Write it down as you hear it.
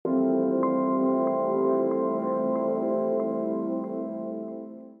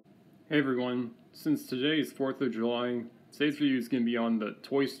Hey everyone, since today is 4th of July, today's video is going to be on the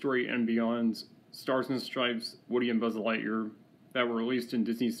Toy Story and Beyond's Stars and Stripes Woody and Buzz Lightyear that were released in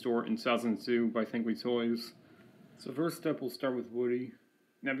Disney Store in 2002 by Thinkwaytoys. So first up, we'll start with Woody.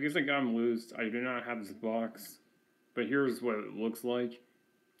 Now because I got him loose, I do not have this box, but here's what it looks like.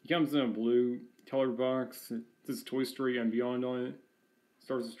 He comes in a blue colored box. It says Toy Story and Beyond on it.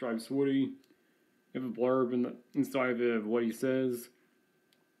 Stars and Stripes Woody. You have a blurb inside of it of what he says.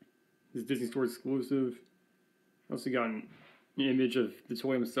 This Disney Store exclusive. Also got an image of the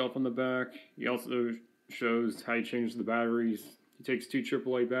toy himself on the back. He also shows how he changed the batteries. He takes two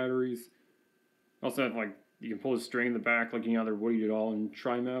AAA batteries. Also have you can pull a string in the back like any other Woody doll and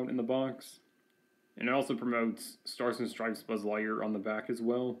try them out in the box. And it also promotes Stars and Stripes Buzz Lightyear on the back as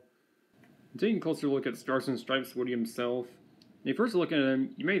well. Taking a closer look at Stars and Stripes Woody himself. When you first look at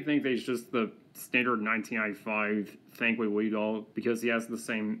him, you may think that he's just the standard 1995 Thinkway Woody doll because he has the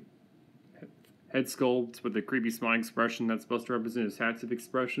same head sculpt with the creepy smile expression that's supposed to represent his hat tip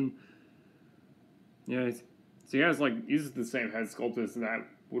expression. Yeah, so he uses the same head sculpt as that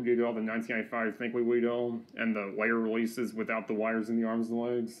Woody doll, the 1995 Thinkway Woody doll, and the layer releases without the wires in the arms and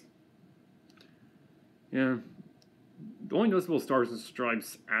legs. Yeah. The only noticeable Stars and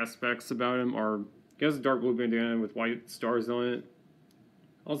Stripes aspects about him are he has a dark blue bandana with white stars on it.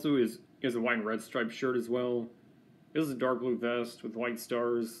 Also, he has a white and red striped shirt as well. He has a dark blue vest with white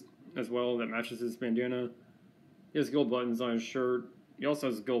stars as well that matches his bandana. He has gold buttons on his shirt. He also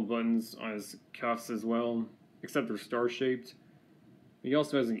has gold buttons on his cuffs as well, except they're star-shaped. He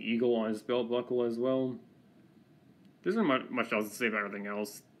also has an eagle on his belt buckle as well. There isn't much else to say about everything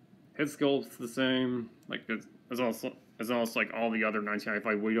else. Head sculpt's the same, as almost like all the other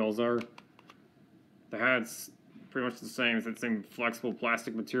 1995 Woody dolls are. The hat's pretty much the same. It's that same flexible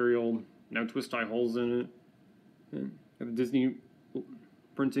plastic material, no twist-tie holes in it. And got the Disney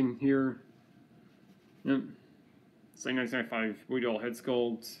printing here. Yep. Same 1995 Woody doll head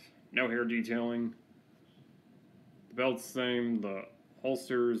sculpt, no hair detailing. The belt's the same, the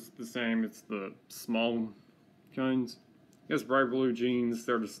holster's the same, it's the small kinds. He has bright blue jeans,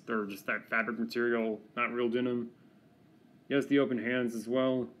 they're just that fabric material, not real denim. He has the open hands as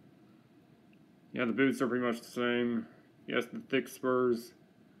well. Yeah, the boots are pretty much the same. He has the thick spurs.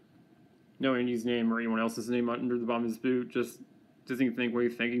 No Andy's name or anyone else's name under the bottom of his boot, just Disney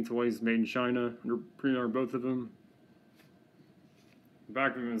Thinkway Thinking Toys made in China, under both of them. The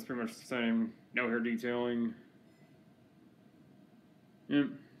back of him is pretty much the same, no hair detailing. Yep,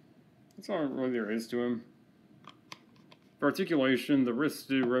 that's all really there is to him. For articulation, the wrists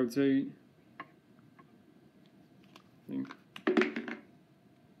do rotate.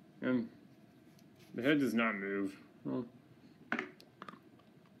 And the head does not move. Well,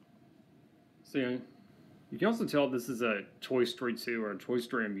 so yeah, you can also tell this is a Toy Story 2 or a Toy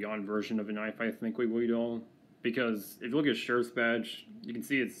Story and Beyond version of a 95 Thinkway Woody doll. Because if you look at Sheriff's badge, you can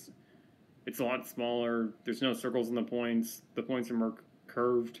see it's a lot smaller. There's no circles in the points. The points are more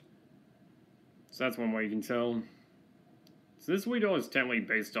curved. So that's one way you can tell. So this Woody doll is technically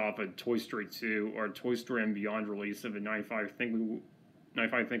based off a Toy Story 2 or a Toy Story and Beyond release of a 95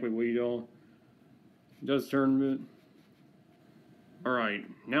 Thinkway Woody doll. It does turn a bit. Alright,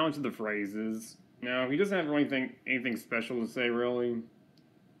 now into the phrases. Now, he doesn't have anything special to say, really.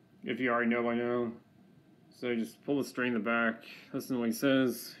 If you already know by now. So you just pull the string in the back, listen to what he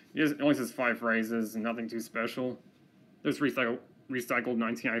says. It only says 5 phrases and nothing too special. There's recycled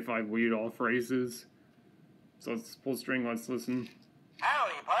 1995 Woody doll phrases. So let's pull the string, let's listen.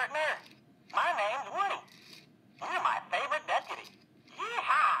 Howdy, partner. My name's Woody. You're my favorite deputy.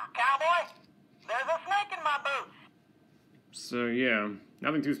 Yee-haw, cowboy. There's a snake in my boots. So yeah,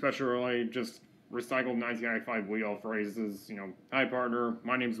 nothing too special really, just recycled 1995 Woody doll phrases. You know, hi partner,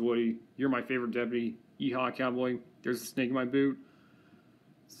 my name's Woody. You're my favorite deputy. Yeehaw, cowboy. There's a snake in my boot.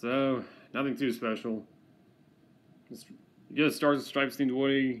 So, nothing too special. You get Stars and Stripes themed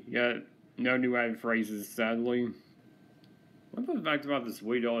Woody. You got no new added phrases, sadly. One fun fact about this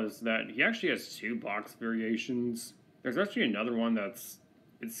Woody doll is that he actually has 2 box variations. There's actually another one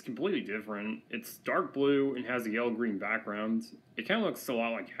it's completely different. It's dark blue and has a yellow-green background. It kind of looks a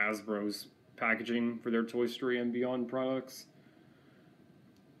lot like Hasbro's packaging for their Toy Story and Beyond products.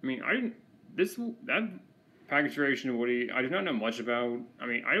 I mean, that package variation of Woody, I do not know much about. I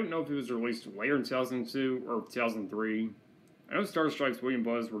mean, I don't know if it was released later in 2002 or 2003. I know Stars, Stripes, Woody and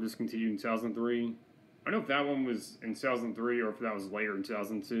Buzz were discontinued in 2003. I don't know if that one was in 2003 or if that was later in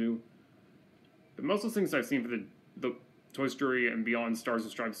 2002. But most of the things I've seen for the Toy Story and Beyond Stars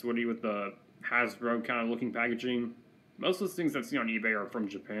and Stripes Woody with the Hasbro kind of looking packaging, most of the things I've seen on eBay are from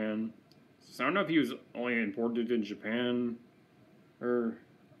Japan. So I don't know if he was only imported in Japan or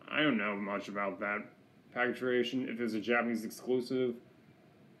I don't know much about that package variation. If it's a Japanese exclusive,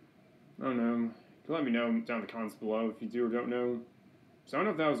 I don't know. You can let me know down in the comments below if you do or don't know. So I don't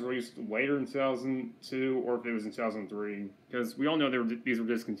know if that was released later in 2002 or if it was in 2003, because we all know these were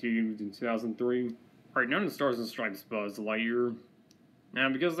discontinued in 2003. Alright, now to Stars and Stripes Buzz Lightyear. Now,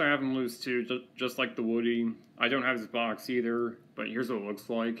 because I have him loose too, just like the Woody, I don't have his box either, but here's what it looks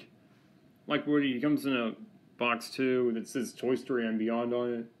like. Like Woody, he comes in a box too that says Toy Story and Beyond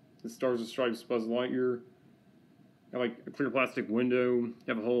on it. The Stars and Stripes Buzz Lightyear. You have like a clear plastic window. You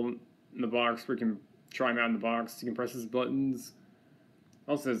have a hole in the box where you can try him out in the box. You can press his buttons.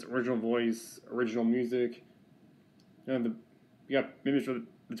 Also says original voice, original music. And you got image of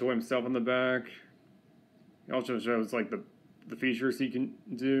the toy himself on the back. It also shows like the features he can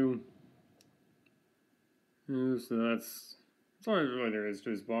do. So that's all really there is to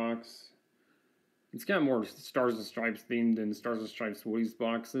his box. It's got more Stars and Stripes themed than Stars and Stripes Woody's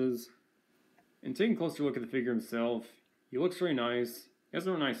boxes. And taking a closer look at the figure himself, he looks really nice. He has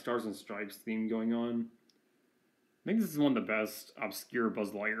a really nice Stars and Stripes theme going on. I think this is one of the best obscure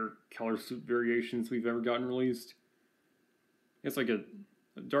Buzz Lightyear color suit variations we've ever gotten released. It's like a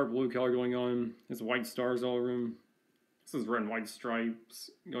dark blue color going on. It's white stars all over him. This is red and white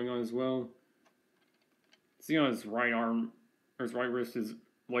stripes going on as well. See on his right arm, or his right wrist, his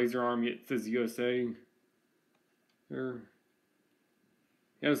laser arm, it says USA. There.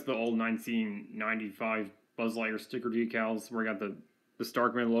 He has the old 1995 Buzz Lightyear sticker decals where he got the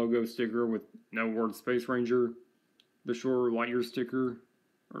Starkman logo sticker with no word Space Ranger. The Shore Lightyear sticker,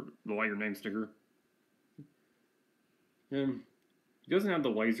 or the Lightyear name sticker. And he doesn't have the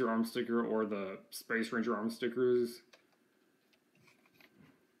laser arm sticker or the Space Ranger arm stickers.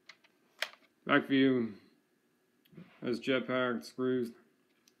 Back view. Has jetpack, screws.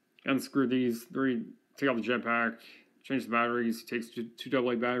 Unscrew these three, take out the jetpack, change the batteries, takes two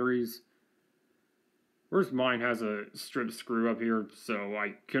AA batteries. Whereas mine has a strip screw up here, so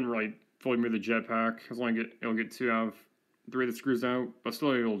I couldn't really fully move the jetpack. I was only it'll get 2 out of 3 of the screws out, but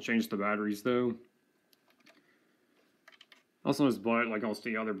still able to change the batteries though. Also his butt, like almost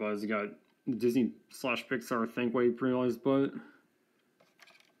the other Buzz, he got Disney/Pixar Thinkway print on his butt.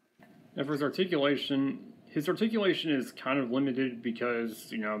 And for his articulation is kind of limited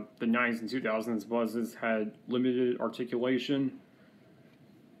because, you know, the 90s and 2000s Buzzes had limited articulation.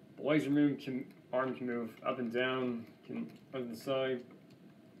 The laser arm can move up and down, can up and side.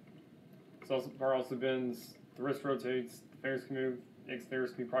 Bar also bends, the wrist rotates, the fingers can move, the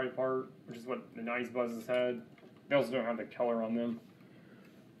fingers can be pried apart, which is what the 90s Buzzes had. They also don't have the color on them.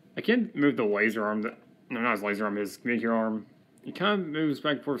 I can't move the laser arm, no, not his laser arm, his communicator arm. It kind of moves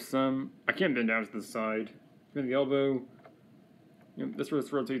back and forth some. I can't bend down to the side. Bend the elbow. You know, this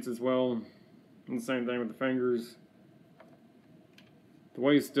wrist rotates as well. And the same thing with the fingers. The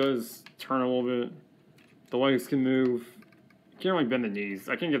waist does turn a little bit. The legs can move. I can't really bend the knees.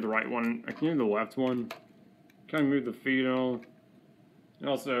 I can't get the right one. I can do the left one. Kind of move the feet all. And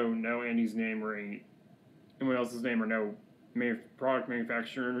also no Andy's name or anyone else's name or no product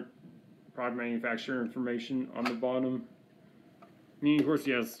manufacturer information on the bottom. I mean, of course,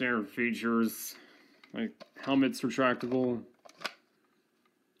 he has standard features like helmet's retractable.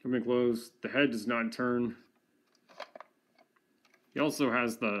 Coming close. The head does not turn. He also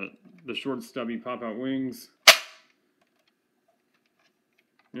has the short, stubby pop-out wings.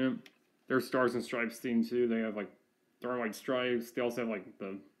 Yep. They're Stars and Stripes themed too. They have like dark white stripes. They also have like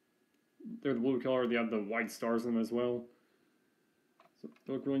they're the blue color. They have the white stars in them as well. So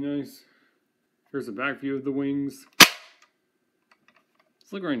they look really nice. Here's a back view of the wings.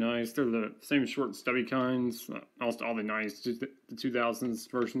 They look very nice. They're the same short, stubby kinds. Almost all the 90s to the 2000s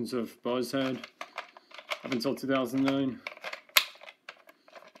versions of Buzz had up until 2009.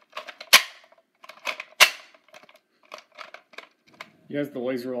 He has the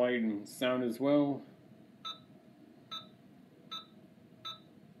laser light and sound as well.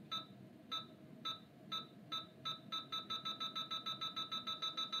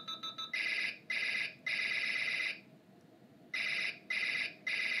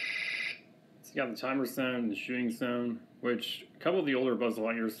 So you got the timer sound and the shooting sound, which a couple of the older Buzz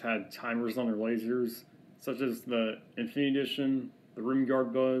Lightyears had timers on their lasers, such as the Infinity Edition, the Room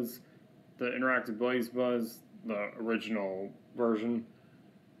Guard Buzz, the Interactive Blaze Buzz, the original version,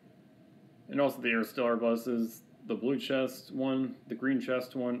 and also the Interstellar Buzzes, the blue chest one, the green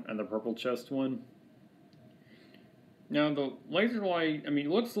chest one, and the purple chest one. Now the laser light, I mean,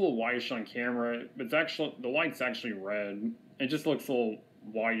 it looks a little whitish on camera, but it's actually, the light's actually red. It just looks a little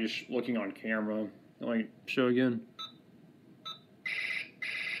whitish looking on camera. Let me show again.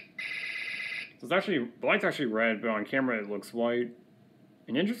 So it's actually, the light's actually red, but on camera it looks white.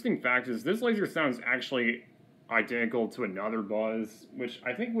 An interesting fact is this laser sounds actually identical to another Buzz, which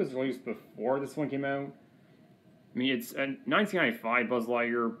I think was released before this one came out. I mean, it's a 1995 Buzz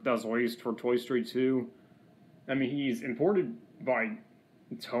Lightyear that was released for Toy Story 2. I mean, he's imported by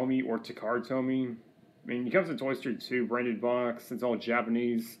Tomy or Takara Tomy. I mean, he comes in Toy Story 2 branded box. It's all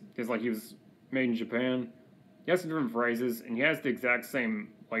Japanese. It's like he was made in Japan. He has some different phrases, and he has the exact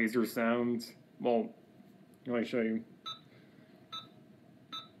same laser sound. Well, let me show you.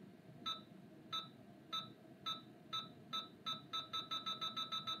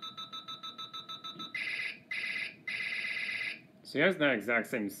 So he has that exact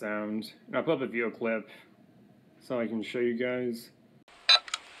same sound. And I'll put up a video clip so I can show you guys.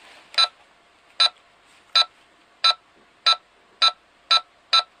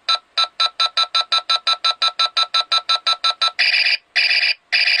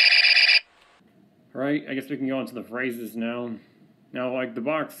 Alright, I guess we can go on to the phrases now. Now, like the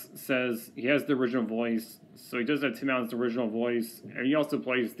box says, he has the original voice, so he does have Tim Allen's original voice, and he also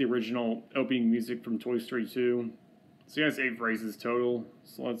plays the original opening music from Toy Story 2. So he has 8 phrases total,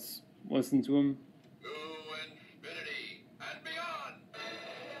 so let's listen to him. To infinity and beyond!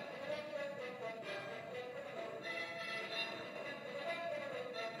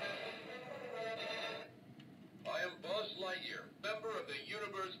 I am Buzz Lightyear, member of the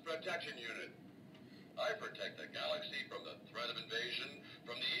Universe Protection Unit. I protect the galaxy from the threat of invasion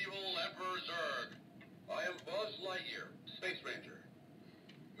from the evil Emperor Zurg. I am Buzz Lightyear, Space Ranger.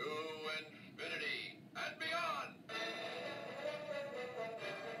 To infinity and beyond!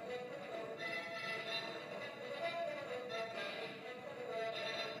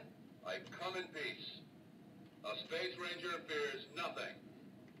 I come in peace. A Space Ranger fears nothing.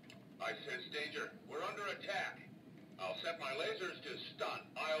 I sense danger. We're under attack. I'll set my lasers to stun.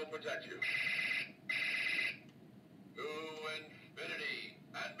 I'll protect you. To infinity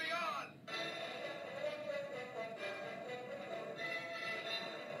and beyond!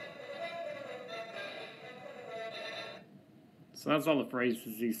 So that's all the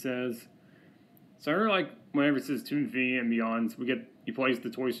phrases he says. So I really like whenever it says to infinity and beyond, he plays the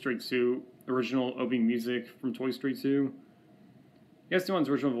Toy Story 2 original opening music from Toy Story 2. He has Tim Allen's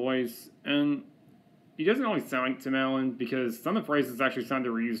original voice, and he doesn't always sound like Tim Allen because some of the phrases actually sound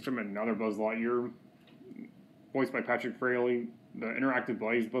to reused from another Buzz Lightyear, voiced by Patrick Fraley, the interactive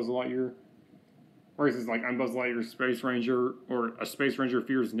Blaze Buzz Lightyear. Where he says like, I'm Buzz Lightyear, Space Ranger, or a Space Ranger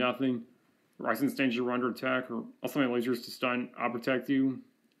fears nothing, or I sense danger, we're under attack, or I'll send my lasers to stun, I'll protect you.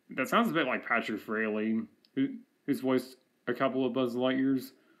 That sounds a bit like Patrick Fraley, who's voiced a couple of Buzz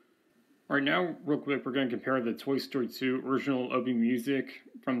Lightyears. Alright, now, real quick, we're going to compare the Toy Story 2 original opening music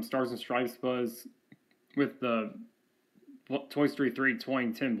from Stars and Stripes Buzz with the Toy Story 3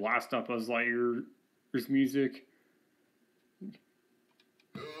 2010 Blast Off Buzz Lightyear's music. To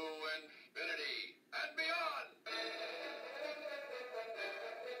infinity and beyond!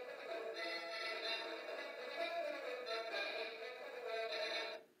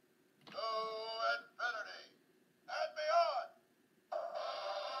 To infinity and beyond!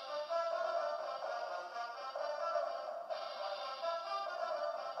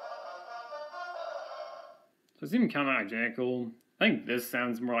 So it's even kind of identical. I think this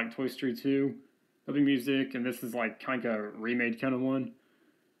sounds more like Toy Story 2 opening music, and this is like kind of a remade kind of one.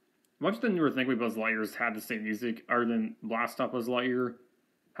 Much of the newer Thinkway Buzz Lightyears had the same music, other than Blast Off Buzz Lightyear.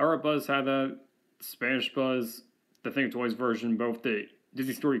 Power Up Buzz had the Spanish Buzz, the Think Toys version, both the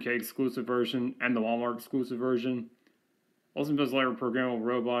Disney Story K exclusive version and the Walmart exclusive version. Also Buzz Lightyear Programmable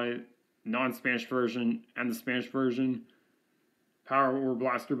Robot, non-Spanish version, and the Spanish version. Power or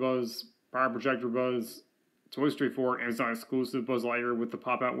Blaster Buzz, Power Projector Buzz, Toy Story 4 Amazon exclusive Buzz Lightyear with the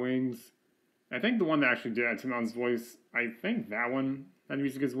pop-out wings. I think the one that actually did Tim Allen's voice, I think that one had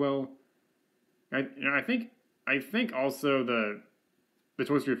music as well. I think also the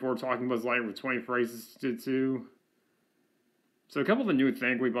Toy Story 4 Talking Buzz Lightyear with 20 phrases did too. So a couple of the new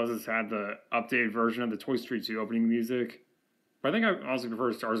Thinkway Buzzes had the updated version of the Toy Story 2 opening music. But I think I also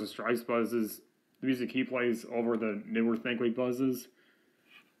prefer Stars and Stripes Buzzes, the music he plays over the newer Thinkway Buzzes.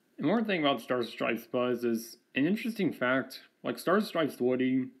 And one thing about Stars and Stripes Buzz is an interesting fact. Like Stars and Stripes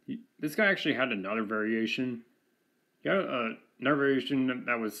Woody, this guy actually had another variation. He had another variation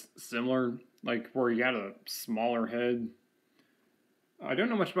that was similar, like where he had a smaller head. I don't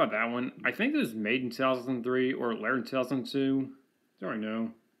know much about that one. I think it was made in 2003 or later in 2002. Don't really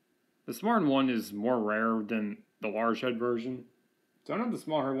know. The smaller one is more rare than the large head version. So I know the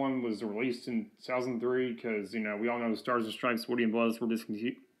small head one was released in 2003 because, we all know Stars and Stripes, Woody and Buzz were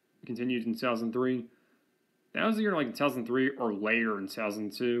discontinued in 2003. That was either like 2003 or later in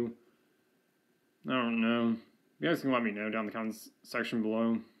 2002. I don't know. You guys can let me know down in the comments section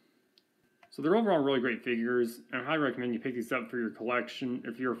below. So they're overall really great figures, and I highly recommend you pick these up for your collection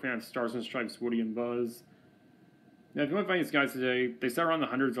if you're a fan of Stars and Stripes, Woody, and Buzz. Now, if you want to find these guys today, they sell around the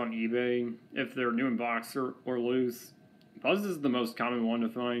hundreds on eBay if they're new in box or loose. Buzz is the most common one to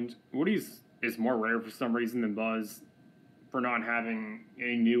find. Woody's is more rare for some reason than Buzz, for not having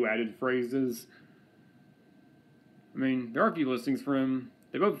any new added phrases. I mean, there are a few listings for him.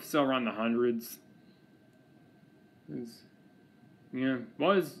 They both sell around the hundreds. Yeah,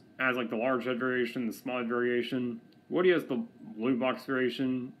 Buzz has like the large head variation, the small head variation. Woody has the blue box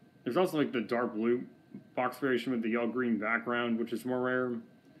variation. There's also like the dark blue box variation with the yellow green background, which is more rare.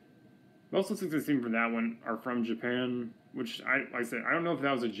 Most listings I've seen for that one are from Japan, which like I said, I don't know if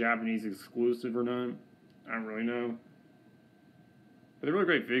that was a Japanese exclusive or not. I don't really know. But they're really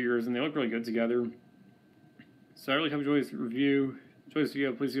great figures, and they look really good together. So I really hope you enjoy this review. Enjoy this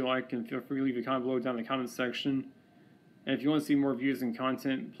video, please do like, and feel free to leave a comment below down in the comments section. And if you want to see more views and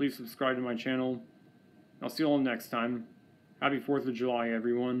content, please subscribe to my channel. I'll see you all next time. Happy 4th of July,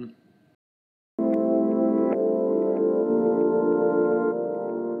 everyone.